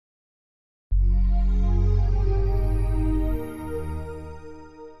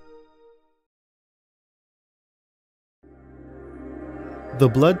The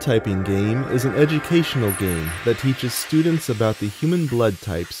blood typing game is an educational game that teaches students about the human blood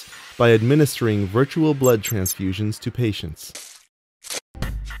types by administering virtual blood transfusions to patients.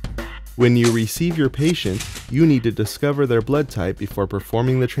 When you receive your patient, you need to discover their blood type before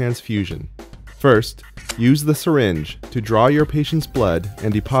performing the transfusion. First, use the syringe to draw your patient's blood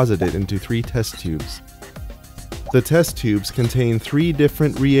and deposit it into 3 test tubes. The test tubes contain 3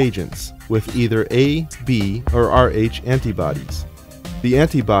 different reagents with either A, B, or Rh antibodies. The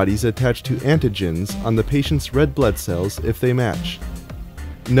antibodies attach to antigens on the patient's red blood cells if they match.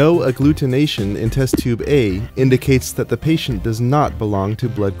 No agglutination in test tube A indicates that the patient does not belong to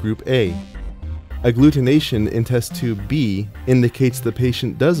blood group A. Agglutination in test tube B indicates the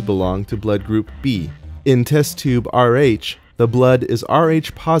patient does belong to blood group B. In test tube Rh, the blood is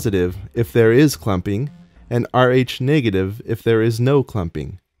Rh positive if there is clumping, and Rh negative if there is no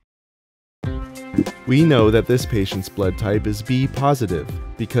clumping. We know that this patient's blood type is B positive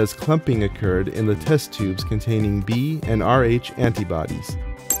because clumping occurred in the test tubes containing B and Rh antibodies.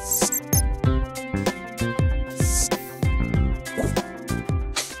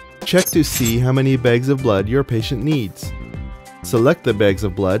 Check to see how many bags of blood your patient needs. Select the bags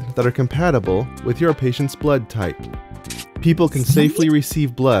of blood that are compatible with your patient's blood type. People can safely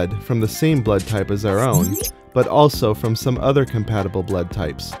receive blood from the same blood type as their own, but also from some other compatible blood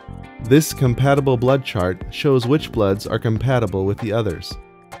types. This compatible blood chart shows which bloods are compatible with the others.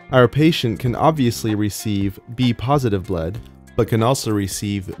 Our patient can obviously receive B positive blood, but can also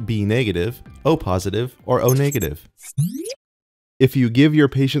receive B negative, O positive, or O negative. If you give your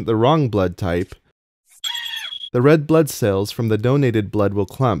patient the wrong blood type, the red blood cells from the donated blood will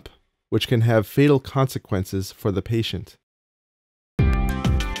clump, which can have fatal consequences for the patient.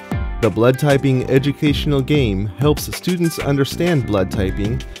 The blood typing educational game helps students understand blood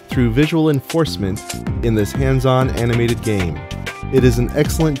typing through visual enforcement in this hands-on animated game. It is an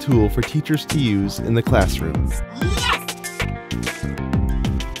excellent tool for teachers to use in the classroom.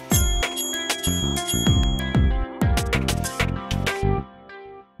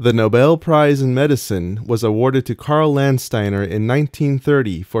 The Nobel Prize in Medicine was awarded to Karl Landsteiner in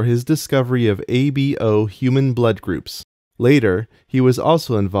 1930 for his discovery of ABO human blood groups. Later, he was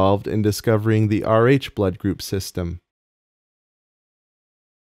also involved in discovering the Rh blood group system.